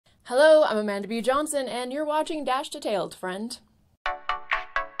Hello, I'm Amanda B. Johnson, and you're watching Dash Detailed, friend.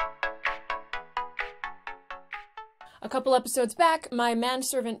 A couple episodes back, my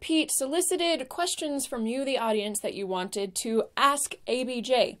manservant Pete solicited questions from you, the audience, that you wanted to ask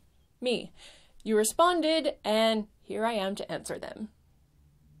ABJ, me. You responded, and here I am to answer them.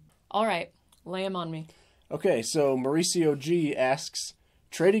 All right, lay them on me. Okay, so Mauricio G asks,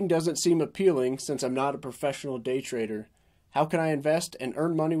 trading doesn't seem appealing since I'm not a professional day trader. How can I invest and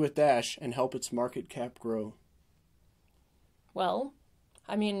earn money with Dash and help its market cap grow? Well,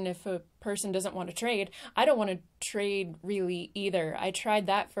 I mean, if a person doesn't want to trade, I don't want to trade really either. I tried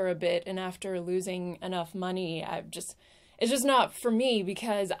that for a bit, and after losing enough money, it's just not for me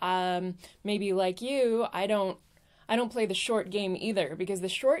because maybe like you, I don't play the short game either, because the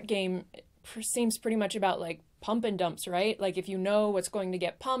short game seems pretty much about like pump and dumps, right? Like if you know what's going to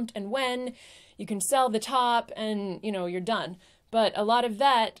get pumped and when, you can sell the top and, you know, you're done. But a lot of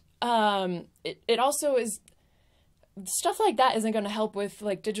that, it also is, stuff like that isn't going to help with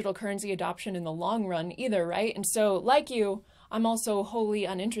like digital currency adoption in the long run either, right? And so like you, I'm also wholly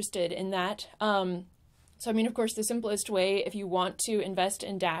uninterested in that. So I mean, of course, the simplest way, if you want to invest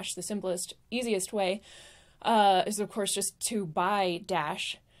in Dash, the simplest, easiest way is of course just to buy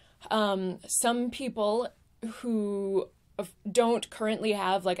Dash. Some people who don't currently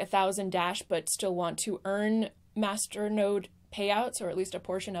have like 1,000 Dash but still want to earn masternode payouts, or at least a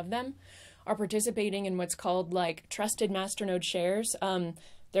portion of them, are participating in what's called like trusted masternode shares.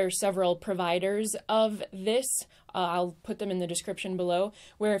 There are several providers of this. I'll put them in the description below,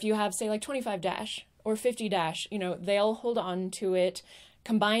 where if you have, say, like 25 Dash or 50 Dash, you know, they'll hold on to it,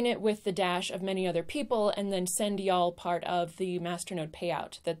 combine it with the Dash of many other people, and then send y'all part of the masternode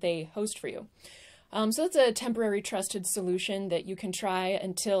payout that they host for you. So it's a temporary trusted solution that you can try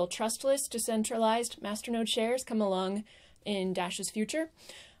until trustless, decentralized masternode shares come along in Dash's future.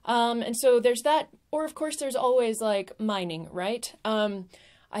 And so there's that, or of course there's always like mining, right? I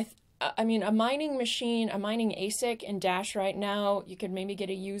mean, a mining machine, a mining ASIC in Dash right now, you could maybe get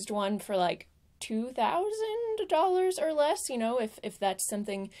a used one for like $2,000 or less, you know, if that's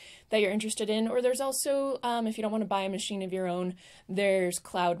something that you're interested in. Or there's also, if you don't want to buy a machine of your own, there's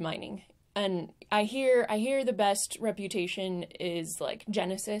cloud mining. And I hear the best reputation is like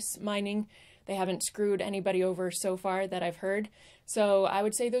Genesis mining. They haven't screwed anybody over so far that I've heard. So I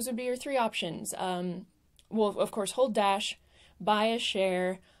would say those would be your three options. Well, of course, hold Dash, buy a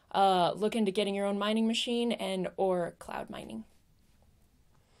share, look into getting your own mining machine, and or cloud mining.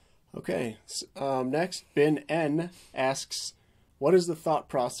 Okay, next, Ben N asks, what is the thought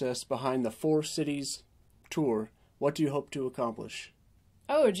process behind the 4 cities tour? What do you hope to accomplish?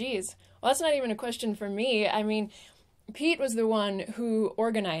 Oh, geez. Well, that's not even a question for me. I mean, Pete was the one who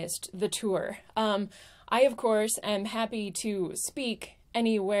organized the tour. I, of course, am happy to speak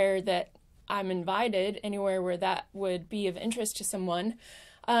anywhere that I'm invited, anywhere where that would be of interest to someone.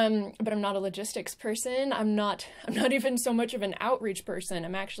 But I'm not a logistics person. I'm not even so much of an outreach person.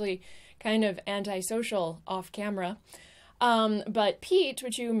 I'm actually kind of antisocial off camera. But Pete,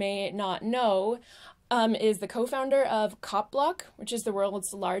 which you may not know, is the co-founder of CopBlock, which is the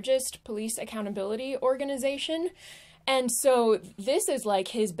world's largest police accountability organization. And so this is like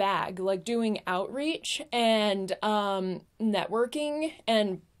his bag, like doing outreach and networking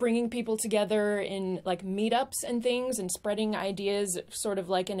and bringing people together in like meetups and things and spreading ideas sort of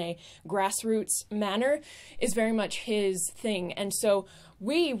like in a grassroots manner is very much his thing. And so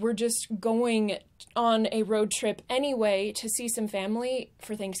we were just going on a road trip anyway to see some family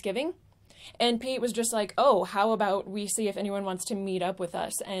for Thanksgiving. And Pete was just like, oh, how about we see if anyone wants to meet up with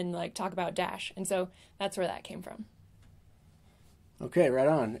us and like talk about Dash. And so that's where that came from. Okay, right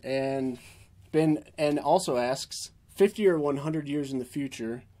on. And Ben N also asks, 50 or 100 years in the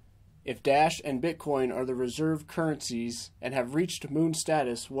future, if Dash and Bitcoin are the reserve currencies and have reached moon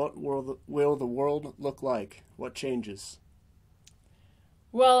status, what will the world look like? What changes?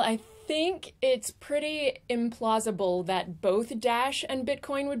 Well, I think it's pretty implausible that both Dash and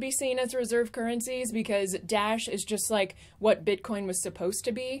Bitcoin would be seen as reserve currencies, because Dash is just like what Bitcoin was supposed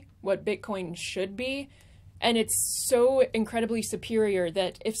to be, what Bitcoin should be. And it's so incredibly superior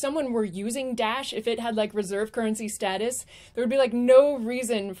that if someone were using Dash, if it had like reserve currency status, there would be like no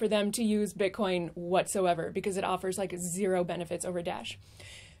reason for them to use Bitcoin whatsoever, because it offers like 0 benefits over Dash.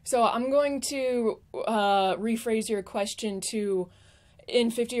 So I'm going to rephrase your question to,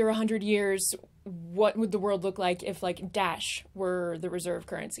 in 50 or 100 years, what would the world look like if like Dash were the reserve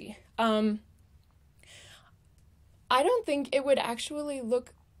currency? I don't think it would actually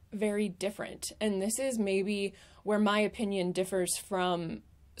look very different. And this is maybe where my opinion differs from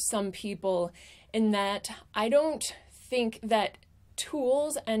some people, in that I don't think that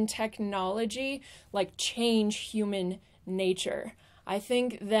tools and technology like change human nature. I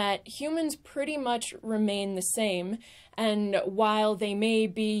think that humans pretty much remain the same, and while they may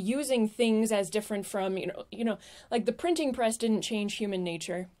be using things as different from, like the printing press didn't change human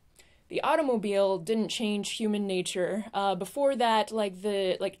nature. The automobile didn't change human nature. Before that,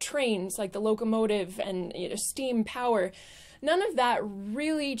 like trains, like the locomotive and steam power, none of that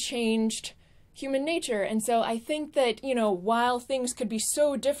really changed human nature. And so I think that, while things could be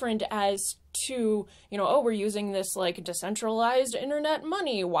so different as to, we're using this like decentralized internet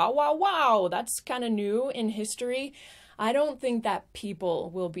money, wow, that's kind of new in history. I don't think that people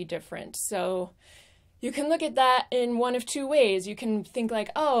will be different. So you can look at that in one of two ways. You can think like,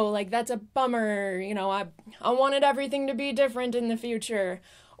 oh, like that's a bummer, I wanted everything to be different in the future.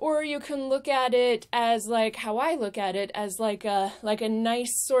 Or you can look at it as like how I look at it, as like a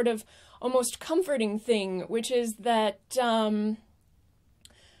nice sort of almost comforting thing, which is that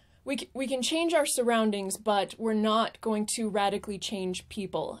we can change our surroundings, but we're not going to radically change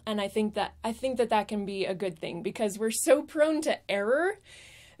people. And I think that can be a good thing, because we're so prone to error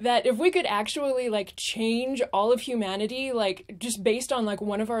that if we could actually like change all of humanity, like just based on like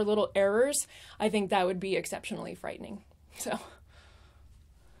one of our little errors, I think that would be exceptionally frightening. So.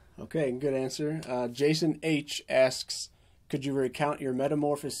 Okay, good answer. Jason H. asks, could you recount your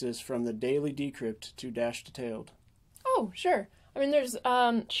metamorphosis from the Daily Decrypt to Dash Detailed? Oh, sure. I mean, there's,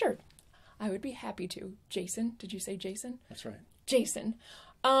 sure. I would be happy to. Jason, did you say Jason? That's right. Jason.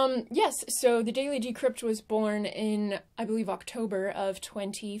 Yes, so the Daily Decrypt was born in, I believe, October of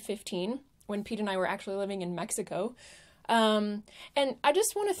 2015, when Pete and I were actually living in Mexico. And I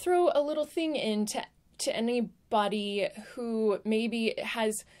just want to throw a little thing in to anybody who maybe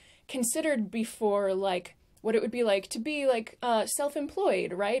has considered before, like, what it would be like to be, like,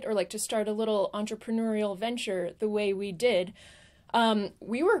 self-employed, right? Or, like, to start a little entrepreneurial venture the way we did.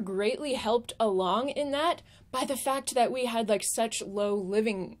 We were greatly helped along in that by the fact that we had like such low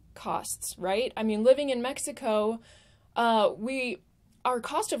living costs, right? I mean, living in Mexico, our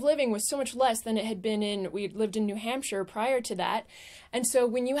cost of living was so much less than it had been we lived in New Hampshire prior to that. And so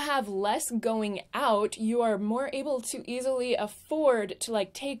when you have less going out, you are more able to easily afford to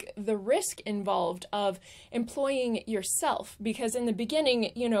like take the risk involved of employing yourself, because in the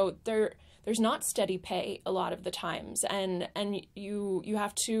beginning, there's not steady pay a lot of the times, and you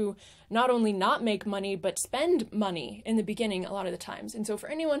have to not only not make money but spend money in the beginning a lot of the times. And so for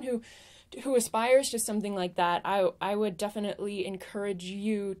anyone who aspires to something like that, I would definitely encourage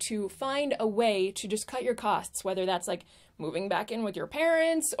you to find a way to just cut your costs, whether that's like moving back in with your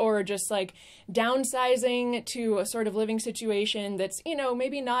parents or just like downsizing to a sort of living situation that's,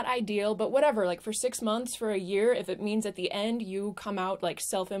 maybe not ideal, but whatever, like for 6 months, for a year, if it means at the end you come out like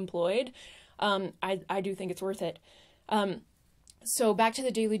self-employed, I do think it's worth it. So back to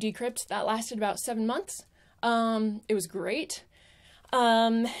the Daily Decrypt, that lasted about 7 months. It was great.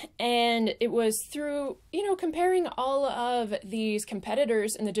 And it was through, comparing all of these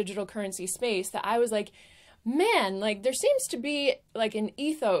competitors in the digital currency space that I was like, man, like there seems to be like an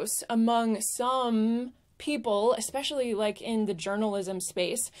ethos among some people, especially like in the journalism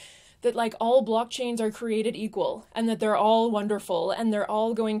space, that like all blockchains are created equal and that they're all wonderful and they're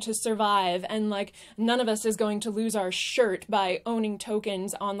all going to survive, and like none of us is going to lose our shirt by owning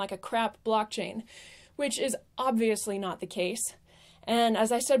tokens on like a crap blockchain, which is obviously not the case. And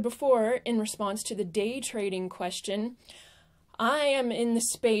as I said before, in response to the day trading question, I am in the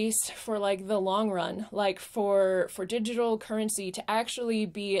space for like the long run, like for digital currency to actually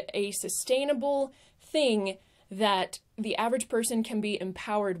be a sustainable thing that the average person can be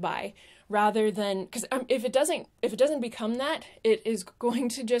empowered by, rather than, because if it doesn't become that, it is going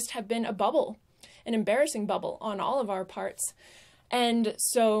to just have been a bubble, an embarrassing bubble on all of our parts. And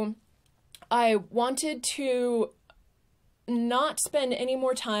so I wanted to not spend any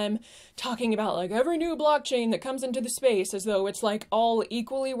more time talking about like every new blockchain that comes into the space as though it's like all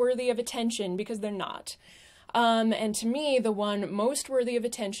equally worthy of attention, because they're not. And to me, the one most worthy of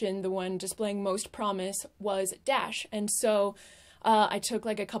attention, the one displaying most promise, was Dash. And so I took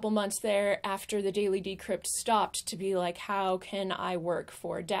like a couple months there after the Daily Decrypt stopped to be like, how can I work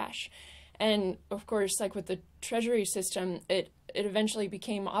for Dash? And of course, like with the treasury system, it eventually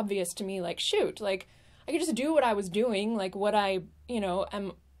became obvious to me, like, shoot, like I could just do what I was doing, like what I,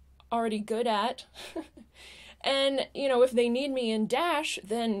 am already good at. And, if they need me in Dash,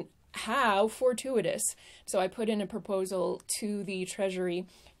 then how fortuitous. So I put in a proposal to the Treasury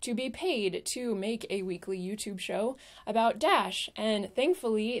to be paid to make a weekly YouTube show about Dash. And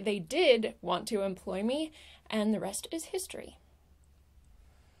thankfully, they did want to employ me, and the rest is history.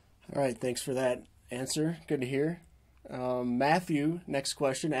 All right, thanks for that answer. Good to hear. Matthew, next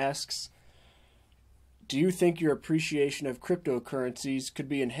question, asks, do you think your appreciation of cryptocurrencies could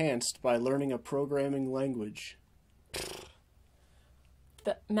be enhanced by learning a programming language?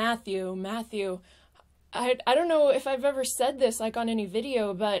 Matthew, I don't know if I've ever said this like on any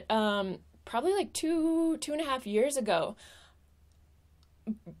video, but probably like two and a half years ago,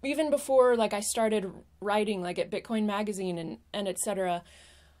 even before like I started writing like at Bitcoin Magazine and etc.,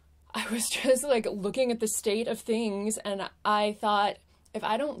 I was just like looking at the state of things, and I thought, if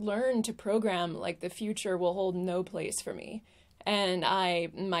I don't learn to program, like the future will hold no place for me, and I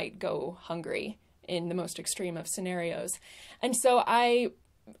might go hungry in the most extreme of scenarios. And so I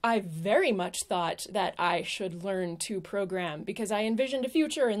very much thought that I should learn to program, because I envisioned a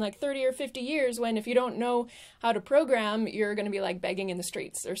future in like 30 or 50 years when if you don't know how to program, you're going to be like begging in the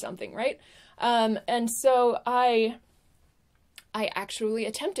streets or something, right? And so I actually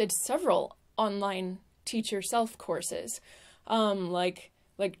attempted several online teacher self courses, like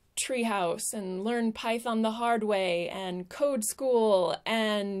Treehouse and Learn Python the Hard Way and Code School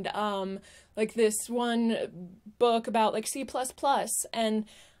and like this one book about like C++, and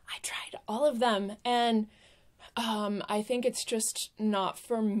I tried all of them, and I think it's just not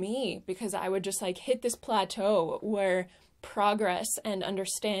for me, because I would just like hit this plateau where progress and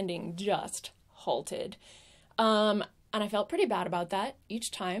understanding just halted. And I felt pretty bad about that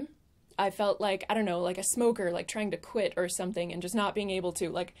each time. I felt like, I don't know, like a smoker, like trying to quit or something and just not being able to,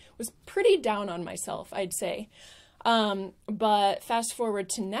 like, was pretty down on myself, I'd say. But fast forward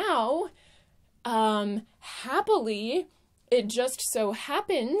to now, happily, it just so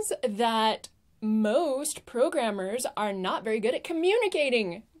happens that most programmers are not very good at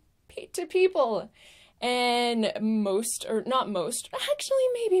communicating to people. And most, or not most, actually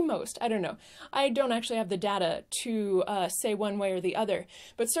maybe most, I don't know. I don't actually have the data to say one way or the other,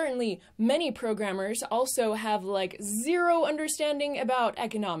 but certainly many programmers also have like zero understanding about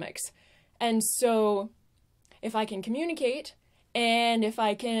economics. And so if I can communicate and if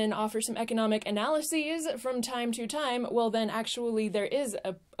I can offer some economic analyses from time to time, well then actually there is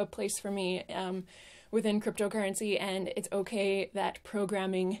a place for me within cryptocurrency, and it's okay that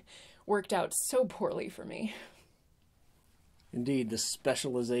programming worked out so poorly for me. Indeed, the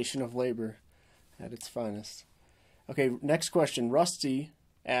specialization of labor at its finest. Okay, next question. Rusty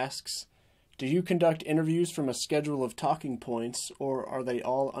asks, do you conduct interviews from a schedule of talking points, or are they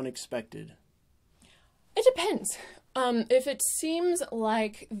all unexpected? It depends. If it seems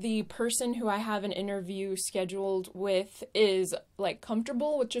like the person who I have an interview scheduled with is like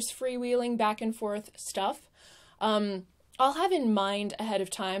comfortable with just freewheeling back and forth stuff, I'll have in mind ahead of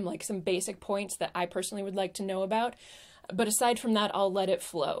time like some basic points that I personally would like to know about. But aside from that, I'll let it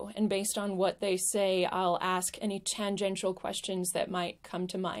flow. And based on what they say, I'll ask any tangential questions that might come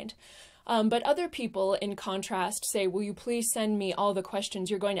to mind. But other people, in contrast, say, will you please send me all the questions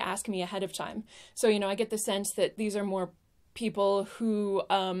you're going to ask me ahead of time? So, you know, I get the sense that these are more people who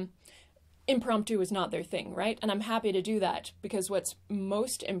impromptu is not their thing, right? And I'm happy to do that, because what's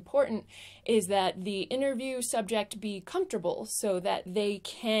most important is that the interview subject be comfortable so that they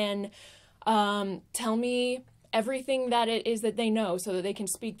can tell me everything that it is that they know, so that they can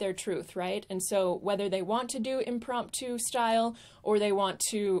speak their truth, right? And so whether they want to do impromptu style or they want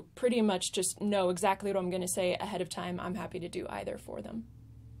to pretty much just know exactly what I'm going to say ahead of time, I'm happy to do either for them.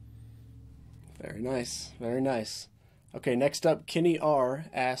 Very nice. Very nice. Okay, next up, Kenny R.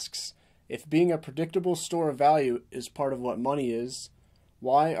 asks, if being a predictable store of value is part of what money is,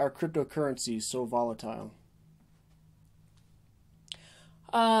 why are cryptocurrencies so volatile?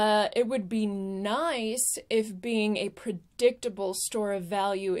 It would be nice if being a predictable store of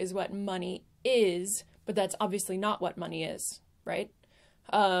value is what money is, but that's obviously not what money is, right?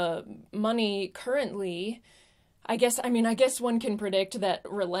 Money currently, I guess one can predict that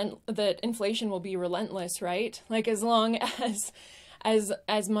that inflation will be relentless, right? Like as long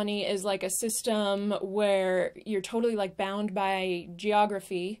as money is like a system where you're totally like bound by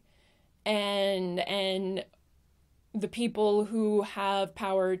geography, and the people who have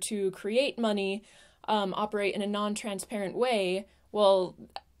power to create money operate in a non-transparent way, well,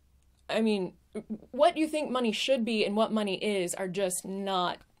 I mean, what you think money should be and what money is are just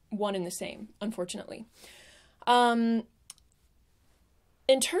not one and the same, unfortunately. In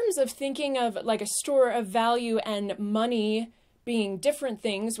terms of thinking of like a store of value and money being different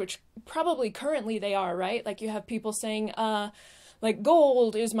things, which probably currently they are, right? Like you have people saying, like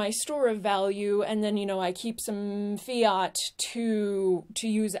gold is my store of value, and then, you know, I keep some fiat to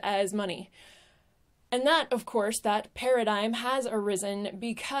use as money. And that, of course, that paradigm has arisen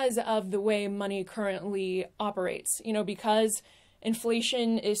because of the way money currently operates. You know, because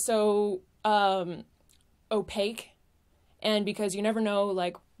inflation is so opaque And because you never know,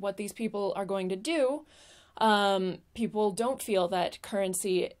 like, what these people are going to do, people don't feel that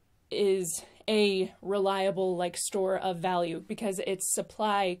currency is a reliable, like, store of value because its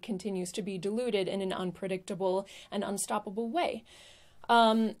supply continues to be diluted in an unpredictable and unstoppable way.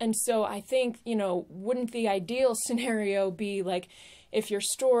 And so I think, you know, wouldn't the ideal scenario be like if your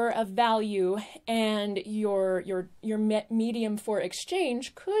store of value and your medium for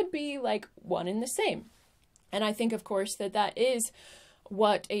exchange could be like one and the same? And I think, of course, that is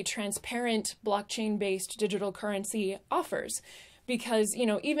what a transparent blockchain-based digital currency offers. Because, you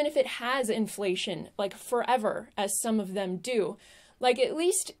know, even if it has inflation, like forever, as some of them do, like, at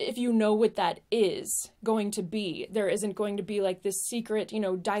least if you know what that is going to be, there isn't going to be like this secret, you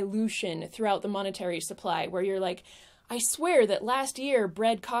know, dilution throughout the monetary supply where you're like, I swear that last year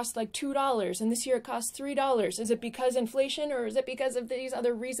bread cost like $2 and this year it costs $3. Is it because inflation or is it because of these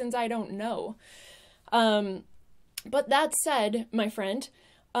other reasons I don't know? But that said, my friend,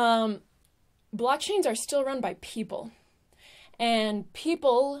 blockchains are still run by people. And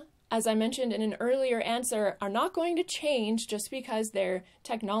people, as I mentioned in an earlier answer, are not going to change just because their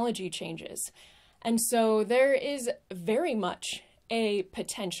technology changes. And so there is very much a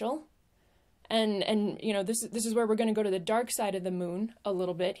potential, and you know, this is where we're going to go to the dark side of the moon a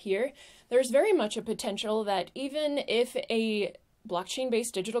little bit here. There's very much a potential that even if a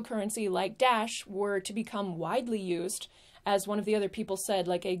blockchain-based digital currency like Dash were to become widely used, as one of the other people said,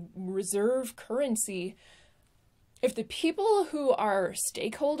 like a reserve currency, if the people who are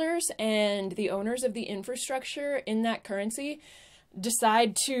stakeholders and the owners of the infrastructure in that currency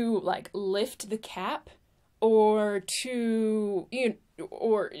decide to like lift the cap or to, you know,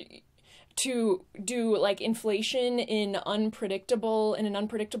 or to do like inflation in an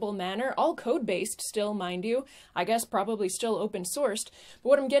unpredictable manner, all code-based still, mind you, I guess probably still open sourced, but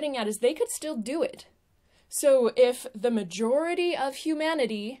what I'm getting at is they could still do it. So if the majority of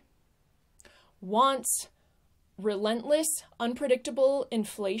humanity wants relentless, unpredictable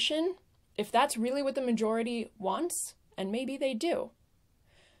inflation, if that's really what the majority wants, and maybe they do,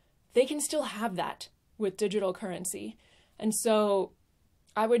 they can still have that with digital currency. And so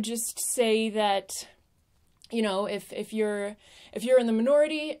I would just say that, you know, if you're in the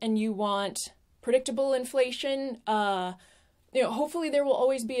minority and you want predictable inflation, you know, hopefully there will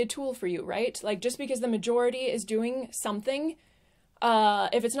always be a tool for you, right? Like, just because the majority is doing something,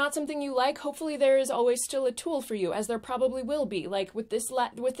 if it's not something you like, hopefully there is always still a tool for you, as there probably will be. Like with this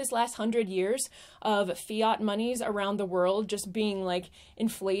last 100 years of fiat monies around the world just being like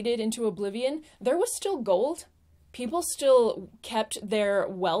inflated into oblivion, there was still gold. People still kept their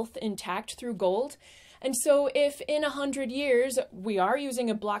wealth intact through gold. And so if in 100 years we are using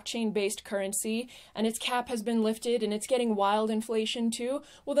a blockchain-based currency and its cap has been lifted and it's getting wild inflation too,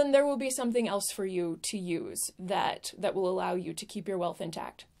 well, then there will be something else for you to use that will allow you to keep your wealth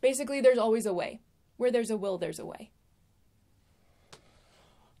intact. Basically, there's always a way. Where there's a will, there's a way.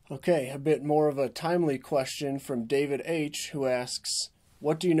 Okay, a bit more of a timely question from David H., who asks,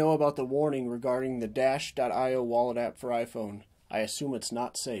 what do you know about the warning regarding the Dash.io wallet app for iPhone? I assume it's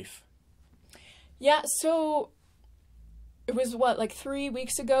not safe. Yeah, so it was like 3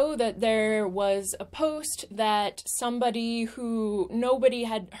 weeks ago that there was a post that somebody who nobody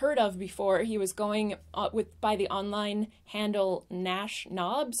had heard of before, he was going by the online handle Nash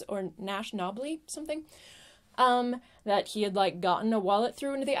Knobs or Nash Knobbly, something, that he had like gotten a wallet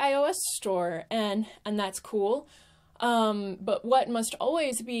through into the iOS store, and that's cool. But what must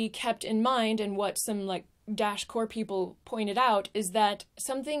always be kept in mind, and what some like Dash core people pointed out, is that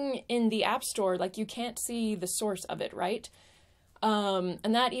something in the App Store, like, you can't see the source of it, right? And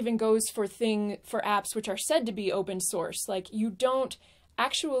that even goes for apps which are said to be open source. Like, you don't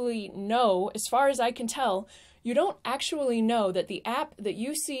actually know, as far as I can tell, you don't actually know that the app that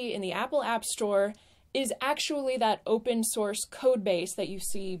you see in the Apple App Store is actually that open source code base that you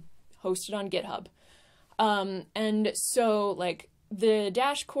see hosted on GitHub. And so, like, the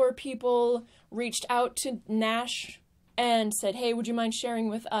Dash core people reached out to Nash and said, hey, would you mind sharing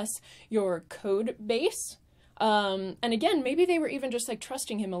with us your code base? And again, maybe they were even just like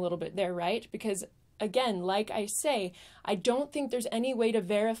trusting him a little bit there, right? Because again, like I say, I don't think there's any way to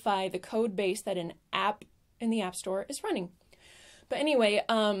verify the code base that an app in the App Store is running. But anyway,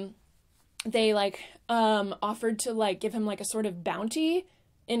 they like offered to like give him like a sort of bounty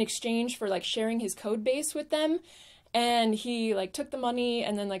in exchange for like sharing his code base with them. And he like took the money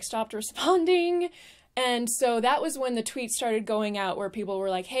and then like stopped responding. And so that was when the tweets started going out where people were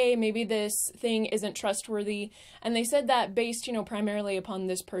like, hey, maybe this thing isn't trustworthy. And they said that based, you know, primarily upon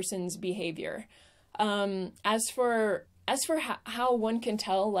this person's behavior. As for as for how one can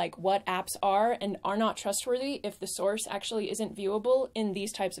tell like what apps are and are not trustworthy if the source actually isn't viewable in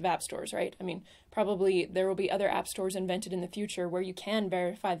these types of app stores, right? I mean, probably there will be other app stores invented in the future where you can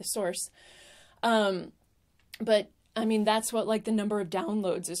verify the source. But I mean, that's what like the number of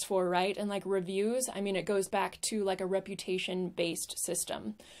downloads is for, right? And like reviews, I mean, it goes back to like a reputation-based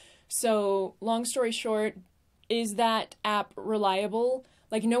system. So long story short, is that app reliable?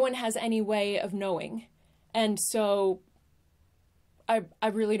 Like no one has any way of knowing. And so I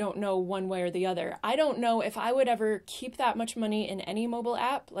really don't know one way or the other. I don't know if I would ever keep that much money in any mobile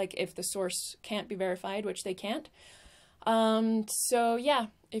app, like if the source can't be verified, which they can't. So yeah,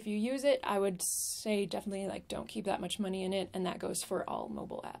 if you use it, I would say definitely like don't keep that much money in it, and that goes for all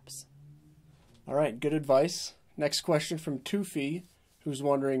mobile apps. All right, good advice. Next question from Tufi, who's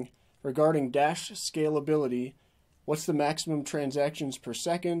wondering, regarding Dash scalability, what's the maximum transactions per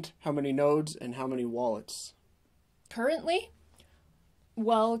second, how many nodes, and how many wallets? Currently?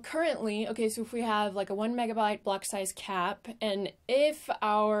 Well, currently, okay, so if we have like a 1 megabyte block size cap, and if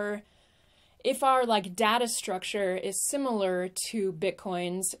our like data structure is similar to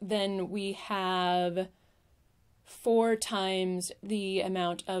Bitcoin's, then we have 4 times the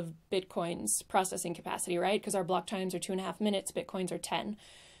amount of Bitcoin's processing capacity, right? Because our block times are 2.5 minutes, Bitcoin's are 10.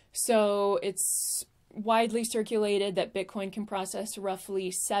 So it's widely circulated that Bitcoin can process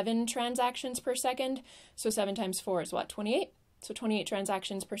roughly 7 transactions per second. So 7 times 4 is what, 28? So 28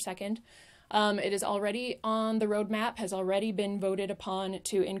 transactions per second. It is already on the roadmap, has already been voted upon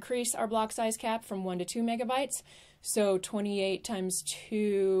to increase our block size cap from 1 to 2 megabytes. So 28 times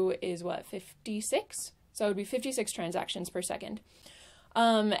 2 is what, 56? So it would be 56 transactions per second.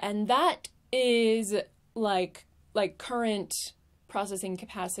 And that is like current processing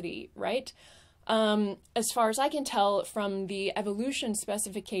capacity, right? As far as I can tell from the evolution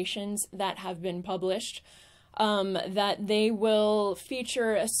specifications that have been published, that they will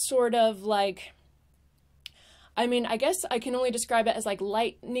feature a sort of like, I mean, I guess I can only describe it as like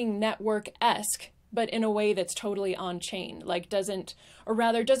Lightning Network-esque, but in a way that's totally on-chain, like doesn't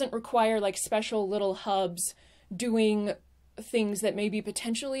require like special little hubs doing things that may be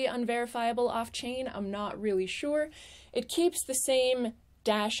potentially unverifiable off-chain. I'm not really sure. It keeps the same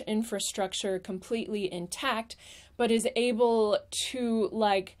Dash infrastructure completely intact, but is able to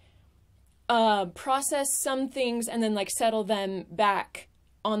like process some things and then like settle them back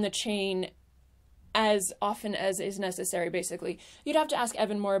on the chain as often as is necessary, basically. You'd have to ask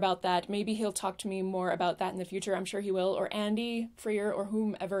Evan more about that. Maybe he'll talk to me more about that in the future. I'm sure he will, or Andy Freer, or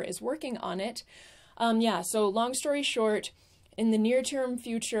whomever is working on it. Yeah, so long story short, in the near-term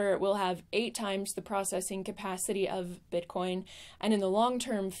future, we'll have 8 times the processing capacity of Bitcoin, and in the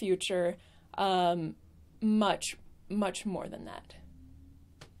long-term future, much, much more than that.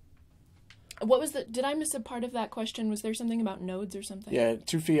 What was did I miss a part of that question? Was there something about nodes or something? Yeah,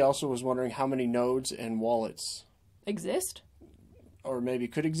 Tufi also was wondering how many nodes and wallets exist? Or maybe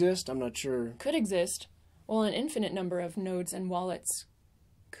could exist, I'm not sure. Could exist. Well, an infinite number of nodes and wallets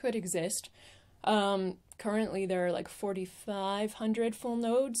could exist. Currently, there are like 4,500 full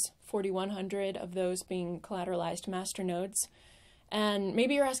nodes, 4,100 of those being collateralized master nodes. And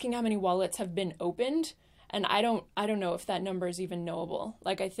maybe you're asking how many wallets have been opened, and I don't know if that number is even knowable.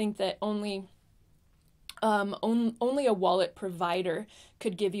 Like, I think that only a wallet provider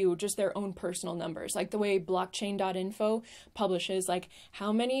could give you just their own personal numbers, like the way blockchain.info publishes like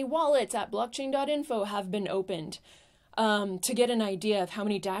how many wallets at blockchain.info have been opened. To get an idea of how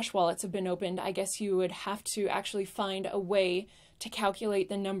many Dash wallets have been opened, I guess you would have to actually find a way to calculate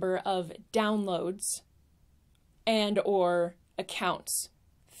the number of downloads and or accounts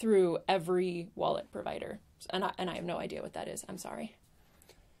through every wallet provider. And I have no idea what that is. I'm sorry.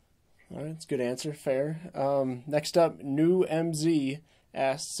 All right, that's a good answer. Fair. Next up, New MZ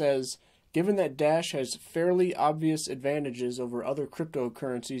says, given that Dash has fairly obvious advantages over other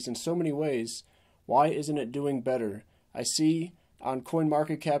cryptocurrencies in so many ways, why isn't it doing better? I see on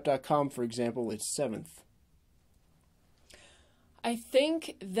coinmarketcap.com, for example, it's 7th. I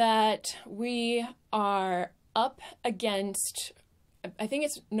think that we are up against, I think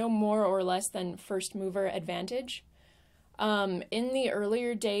it's no more or less than first mover advantage. In the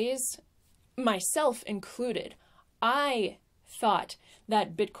earlier days, myself included, I thought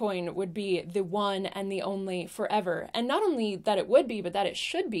that Bitcoin would be the one and the only forever. And not only that it would be, but that it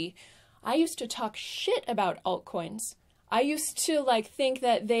should be. I used to talk shit about altcoins. I used to think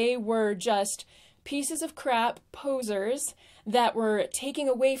that they were just pieces of crap posers that were taking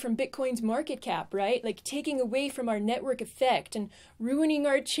away from Bitcoin's market cap, right? Like taking away from our network effect and ruining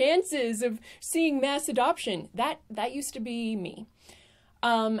our chances of seeing mass adoption. That used to be me.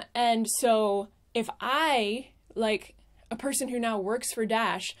 And so if I a person who now works for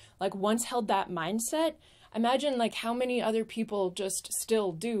Dash, like once held that mindset, imagine like how many other people just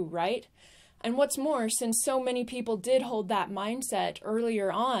still do, right? And what's more, since so many people did hold that mindset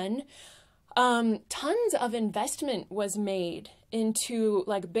earlier on, tons of investment was made into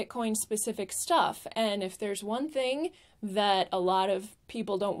like Bitcoin specific stuff. And if there's one thing that a lot of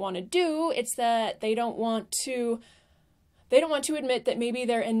people don't want to do, it's that they don't want to admit that maybe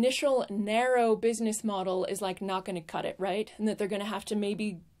their initial narrow business model is like not going to cut it, right? And that they're going to have to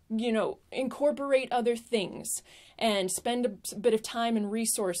maybe, incorporate other things and spend a bit of time and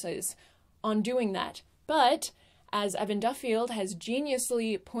resources on doing that. But as Evan Duffield has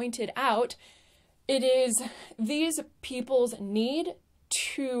geniusly pointed out, it is these people's need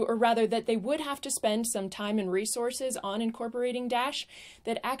to, or rather that they would have to spend some time and resources on incorporating Dash,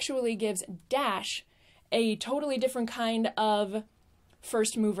 that actually gives Dash a totally different kind of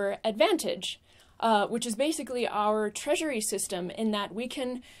first mover advantage, which is basically our treasury system, in that we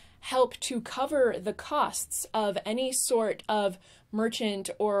can help to cover the costs of any sort of merchant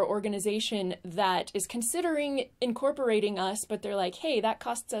or organization that is considering incorporating us, but they're like, hey, that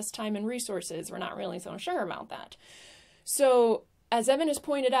costs us time and resources. We're not really so sure about that. So as Evan has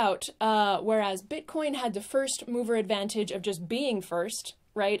pointed out, whereas Bitcoin had the first mover advantage of just being first,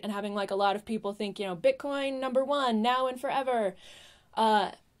 right? And having like a lot of people think, Bitcoin number one, now and forever.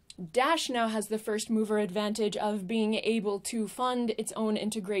 Dash now has the first mover advantage of being able to fund its own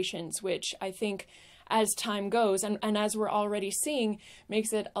integrations, which I think as time goes, and as we're already seeing,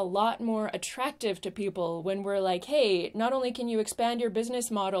 makes it a lot more attractive to people when we're like, hey, not only can you expand your business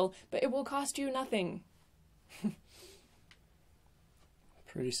model, but it will cost you nothing.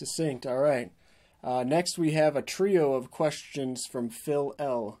 Pretty succinct. All right. Next, we have a trio of questions from Phil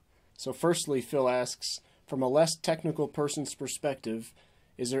L. So firstly, Phil asks, from a less technical person's perspective,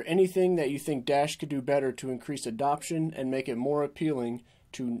 is there anything that you think Dash could do better to increase adoption and make it more appealing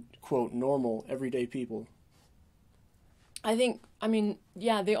to, quote, normal, everyday people? I wouldn't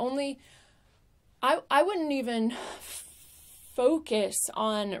even focus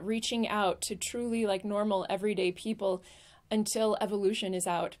on reaching out to truly like normal, everyday people until Evolution is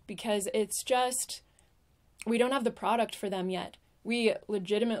out, because it's just, we don't have the product for them yet. We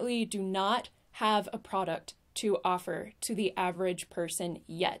legitimately do not have a product to offer to the average person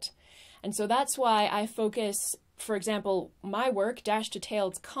yet. And so that's why I focus, for example, my work, Dash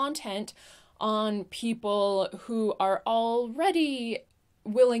Detailed content, on people who are already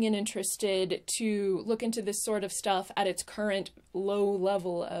willing and interested to look into this sort of stuff at its current low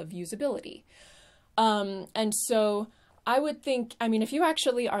level of usability. And so I would think, if you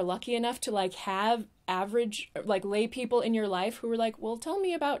actually are lucky enough to like have average like lay people in your life who are like, well, tell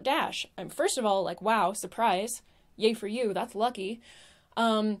me about Dash. First of all, like, wow, surprise, yay for you, that's lucky.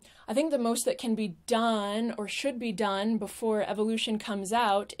 I think the most that can be done or should be done before Evolution comes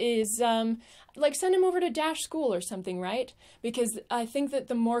out is like send them over to Dash School or something, right? Because I think that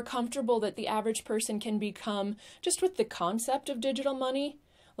the more comfortable that the average person can become just with the concept of digital money,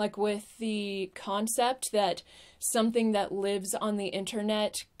 like with the concept that something that lives on the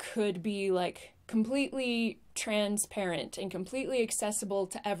internet could be like completely transparent and completely accessible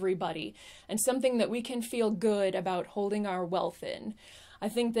to everybody, and something that we can feel good about holding our wealth in. I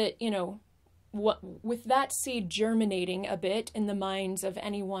think that, with that seed germinating a bit in the minds of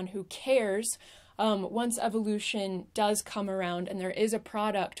anyone who cares, once Evolution does come around and there is a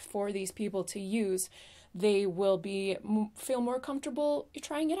product for these people to use, they will feel more comfortable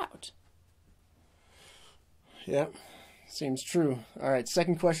trying it out. Yeah, seems true. All right,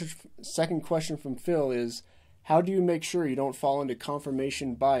 second question from Phil is, how do you make sure you don't fall into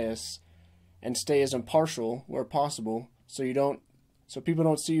confirmation bias and stay as impartial where possible so people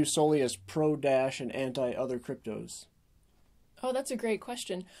don't see you solely as pro-Dash and anti-other cryptos? Oh, that's a great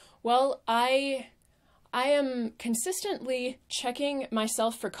question. Well, I am consistently checking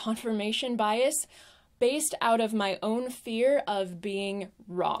myself for confirmation bias based out of my own fear of being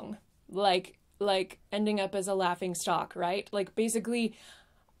wrong. Like ending up as a laughing stock, right? Like basically,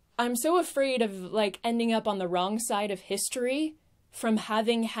 I'm so afraid of like ending up on the wrong side of history from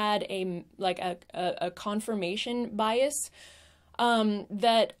having had a confirmation bias,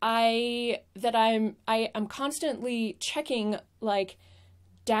 that I'm constantly checking like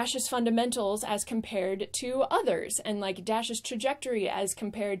Dash's fundamentals as compared to others, and like Dash's trajectory as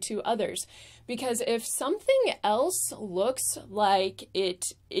compared to others. Because if something else looks like it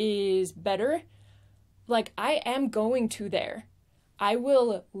is better, like I am going to there. I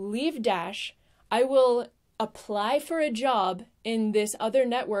will leave Dash, I will apply for a job in this other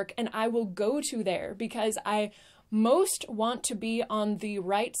network, and I will go to there because I most want to be on the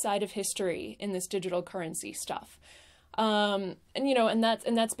right side of history in this digital currency stuff. And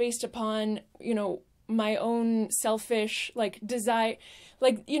that's based upon, my own selfish desire,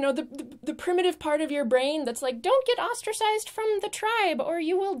 the primitive part of your brain that's like, don't get ostracized from the tribe or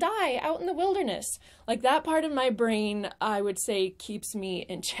you will die out in the wilderness. Like, that part of my brain, I would say, keeps me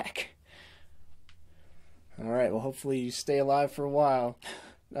in check. All right, well, hopefully you stay alive for a while.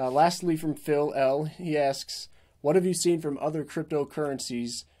 Lastly, from Phil L., he asks, what have you seen from other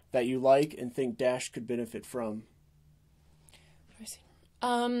cryptocurrencies that you like and think Dash could benefit from?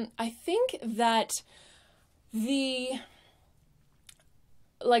 I think that the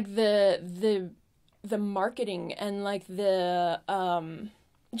marketing and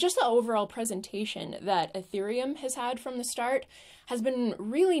just the overall presentation that Ethereum has had from the start has been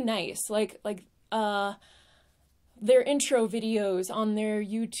really nice. Their intro videos on their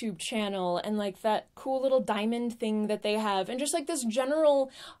YouTube channel and that cool little diamond thing that they have, and just this general,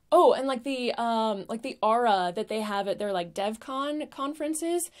 the aura that they have at their DevCon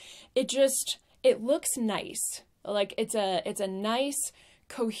conferences. It looks nice. It's a nice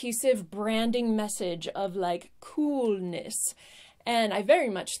cohesive branding message of coolness. And I very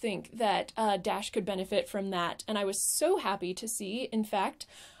much think that Dash could benefit from that. And I was so happy to see, in fact,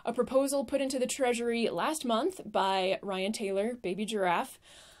 a proposal put into the Treasury last month by Ryan Taylor, Baby Giraffe,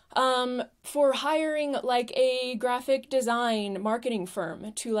 for hiring a graphic design marketing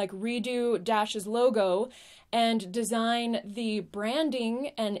firm to redo Dash's logo and design the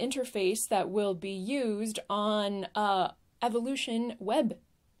branding and interface that will be used on Evolution web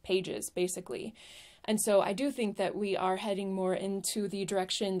pages, basically. And so I do think that we are heading more into the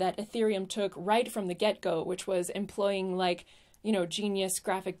direction that Ethereum took right from the get-go, which was employing genius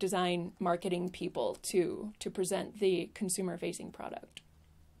graphic design marketing people to present the consumer-facing product.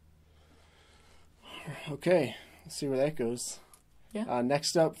 Okay, let's see where that goes. Yeah.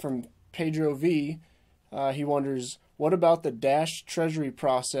 Next up from Pedro V, he wonders, what about the Dash treasury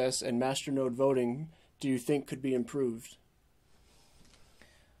process and masternode voting do you think could be improved?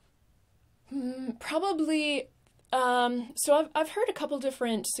 Probably. So I've heard a couple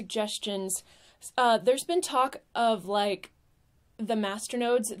different suggestions. There's been talk of the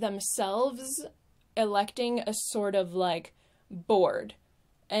masternodes themselves electing a sort of board,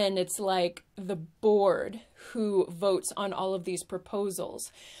 and it's the board who votes on all of these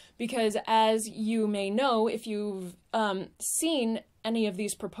proposals, because as you may know, if you've seen any of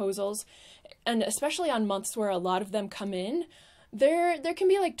these proposals, and especially on months where a lot of them come in, there can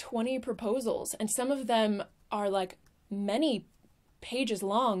be 20 proposals, and some of them are many pages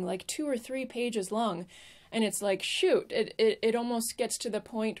long, 2 or 3 pages long. And it's shoot, it almost gets to the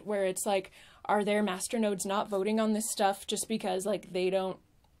point where it's are their masternodes not voting on this stuff just because they don't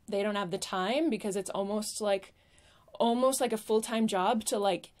have the time, because it's almost like a full-time job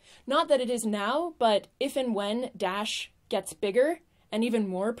to not that it is now, but if and when Dash gets bigger and even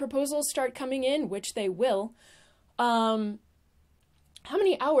more proposals start coming in, which they will, how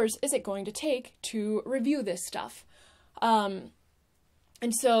many hours is it going to take to review this stuff?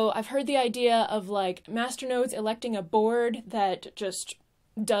 And so I've heard the idea of masternodes electing a board that just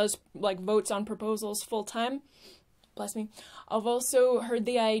does votes on proposals full time. Bless me. I've also heard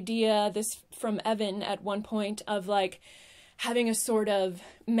the idea, this from Evan at one point, of having a sort of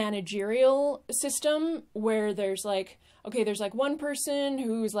managerial system where there's there's one person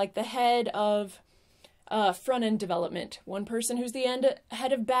who's the head of front-end development, one person who's the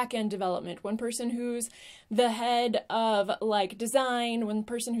head of back-end development, one person who's the head of design, one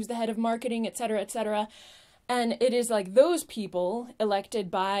person who's the head of marketing, etc., etc. And it is those people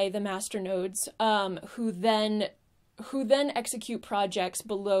elected by the masternodes who then execute projects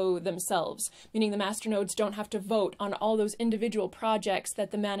below themselves, meaning the masternodes don't have to vote on all those individual projects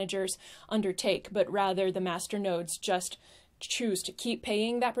that the managers undertake, but rather the masternodes just choose to keep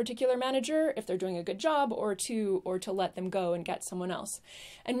paying that particular manager if they're doing a good job, or to let them go and get someone else.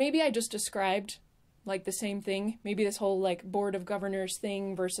 And maybe I just described the same thing. Maybe this whole board of governors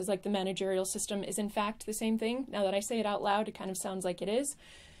thing versus the managerial system is in fact the same thing. Now that I say it out loud, it kind of sounds like it is.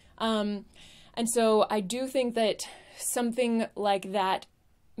 And so I do think that something like that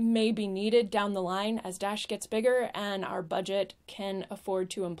may be needed down the line as Dash gets bigger and our budget can afford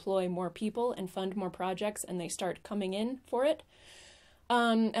to employ more people and fund more projects and they start coming in for it.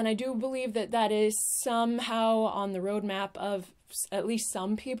 And I do believe that that is somehow on the roadmap of at least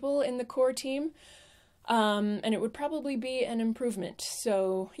some people in the core team. And it would probably be an improvement.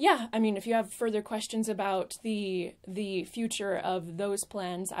 So yeah, I mean, if you have further questions about the future of those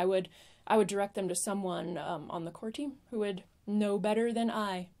plans, I would direct them to someone on the core team who would know better than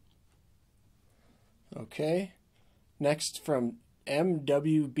I. Okay. Next from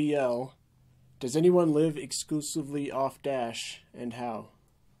MWBL. Does anyone live exclusively off Dash, and how?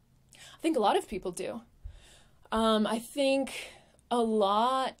 I think a lot of people do. I think a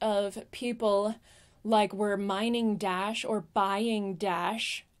lot of people like were mining Dash or buying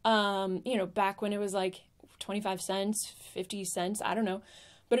Dash, back when it was like 25 cents, 50 cents, I don't know.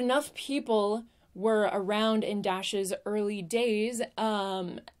 But enough people were around in Dash's early days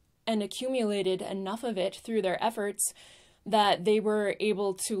and accumulated enough of it through their efforts that they were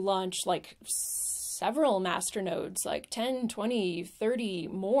able to launch like several masternodes, like 10, 20, 30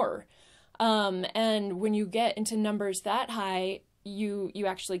 more. And when you get into numbers that high, you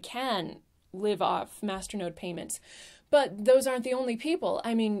actually can live off masternode payments. But those aren't the only people.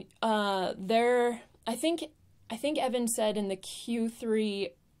 I mean, I think Evan said in the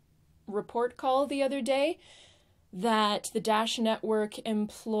Q3 report call the other day that the Dash network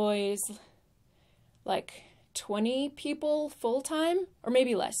employs like 20 people full-time, or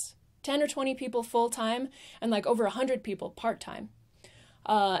maybe less, 10 or 20 people full-time, and like over 100 people part-time.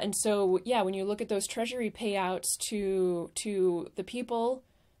 And so, yeah, when you look at those treasury payouts to the people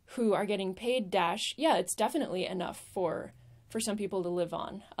who are getting paid Dash, yeah, it's definitely enough for some people to live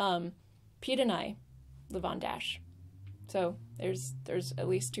on. Pete and I live on Dash. So there's at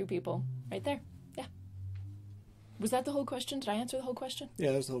least 2 people right there. Yeah. Was that the whole question? Did I answer the whole question?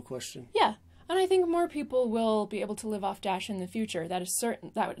 Yeah, that was the whole question. Yeah. And I think more people will be able to live off Dash in the future. That is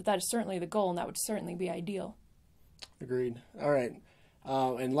certain. That is certainly the goal, and that would certainly be ideal. Agreed. All right.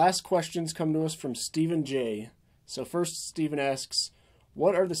 And last questions come to us from Stephen J. So first, Stephen asks,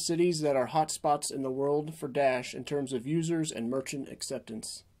 what are the cities that are hotspots in the world for Dash in terms of users and merchant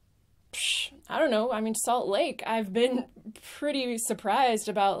acceptance? I don't know. I mean, Salt Lake. I've been pretty surprised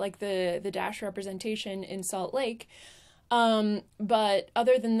about like the Dash representation in Salt Lake. But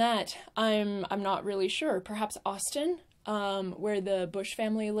other than that, I'm not really sure. Perhaps Austin, where the Bush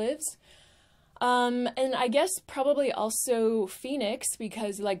family lives. And I guess probably also Phoenix,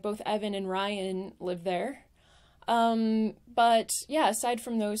 because like both Evan and Ryan live there. But yeah, aside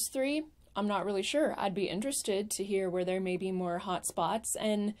from those 3, I'm not really sure. I'd be interested to hear where there may be more hot spots,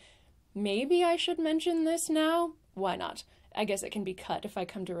 and maybe I should mention this now. Why not? I guess it can be cut if I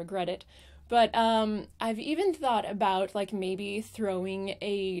come to regret it. But I've even thought about like maybe throwing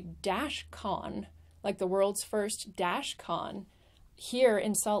a Dash Con, like the world's first Dash Con, here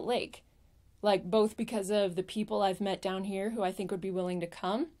in Salt Lake. Like both because of the people I've met down here who I think would be willing to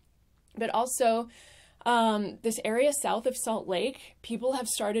come, but also this area south of Salt Lake, people have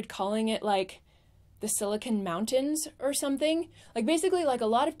started calling it like the Silicon Mountains or something. Like basically like a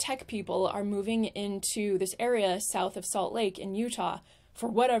lot of tech people are moving into this area south of Salt Lake in Utah for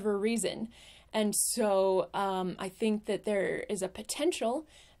whatever reason. And so I think that there is a potential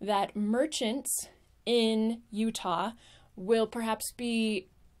that merchants in Utah will perhaps be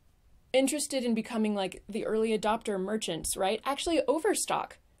interested in becoming like the early adopter merchants, right? Actually,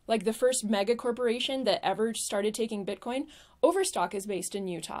 Overstock, like the first mega corporation that ever started taking Bitcoin, Overstock is based in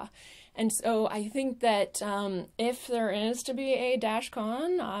Utah. And so I think that if there is to be a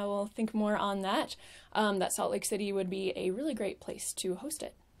DashCon, I will think more on that. That Salt Lake City would be a really great place to host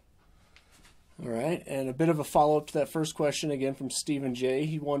it. All right, and a bit of a follow-up to that first question again from Stephen J.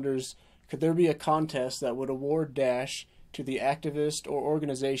 He wonders, could there be a contest that would award Dash to the activist or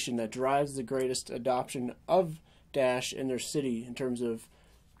organization that drives the greatest adoption of Dash in their city in terms of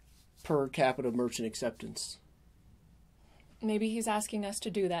per capita merchant acceptance? Maybe he's asking us to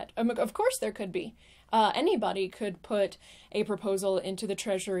do that. Of course there could be. Anybody could put a proposal into the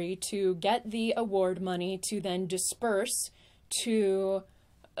Treasury to get the award money to then disperse to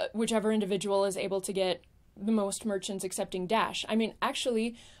whichever individual is able to get the most merchants accepting Dash. I mean,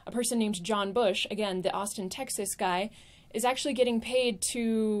 actually, a person named John Bush, again, the Austin, Texas guy, is actually getting paid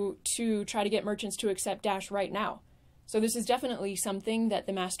to try to get merchants to accept Dash right now. So this is definitely something that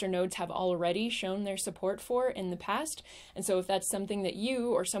the master nodes have already shown their support for in the past. And so if that's something that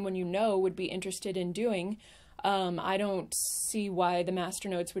you or someone you know would be interested in doing, I don't see why the master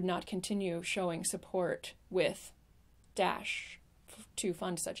nodes would not continue showing support with Dash to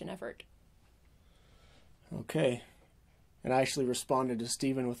fund such an effort. Okay. And I actually responded to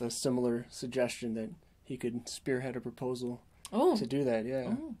Stephen with a similar suggestion that he could spearhead a proposal to do that.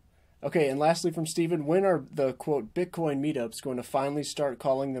 Yeah. Oh. Okay, and lastly from Stephen, when are the, quote, Bitcoin meetups going to finally start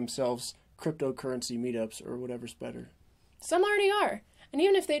calling themselves cryptocurrency meetups, or whatever's better? Some already are. And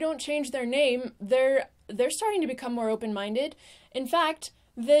even if they don't change their name, they're starting to become more open-minded. In fact,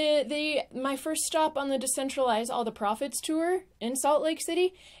 my first stop on the Decentralize All the Profits tour in Salt Lake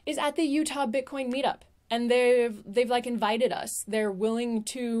City is at the Utah Bitcoin meetup. and they've like invited us. They're willing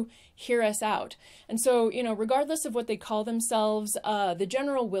to hear us out. And so, you know, regardless of what they call themselves, the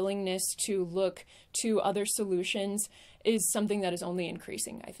general willingness to look to other solutions is something that is only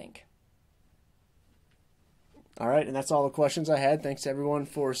increasing, I think. All right, and that's all the questions I had. Thanks everyone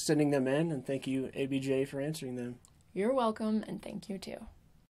for sending them in, and thank you, ABJ, for answering them. You're welcome, and thank you too.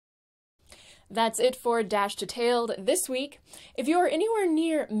 That's it for Dash Detailed this week. If you're anywhere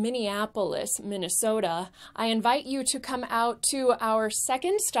near Minneapolis, Minnesota, I invite you to come out to our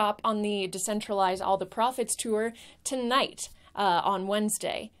second stop on the Decentralize All the Profits tour tonight on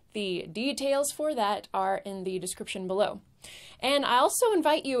Wednesday. The details for that are in the description below. And I also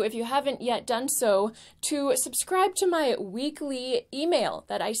invite you, if you haven't yet done so, to subscribe to my weekly email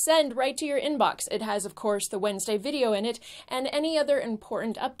that I send right to your inbox. It has, of course, the Wednesday video in it and any other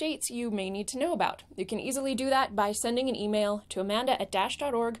important updates you may need to know about. You can easily do that by sending an email to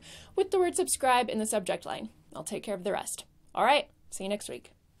amanda@dash.org with the word subscribe in the subject line. I'll take care of the rest. All right, see you next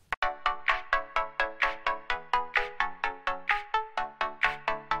week.